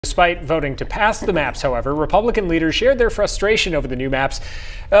Despite voting to pass the maps, however, Republican leaders shared their frustration over the new maps,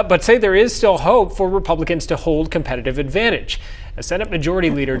 but say there is still hope for Republicans to hold competitive advantage. Senate Majority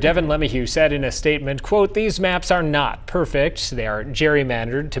Leader Devin LeMahieu said in a statement, quote, "These maps are not perfect. They are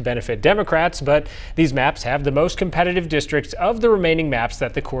gerrymandered to benefit Democrats, but these maps have the most competitive districts of the remaining maps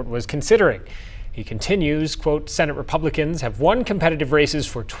that the court was considering." He continues, quote, "Senate Republicans have won competitive races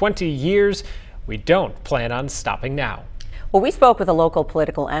for 20 years. We don't plan on stopping now." Well, we spoke with a local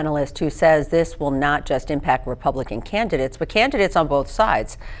political analyst who says this will not just impact Republican candidates, but candidates on both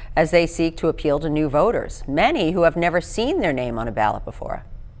sides as they seek to appeal to new voters, many who have never seen their name on a ballot before.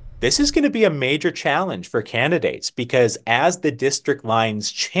 This is going to be a major challenge for candidates because as the district lines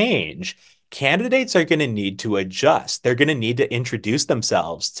change, candidates are going to need to adjust. They're going to need to introduce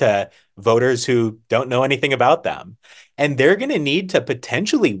themselves to voters who don't know anything about them. And they're going to need to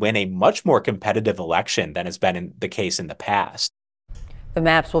potentially win a much more competitive election than has been the case in the past. The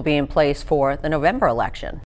maps will be in place for the November election.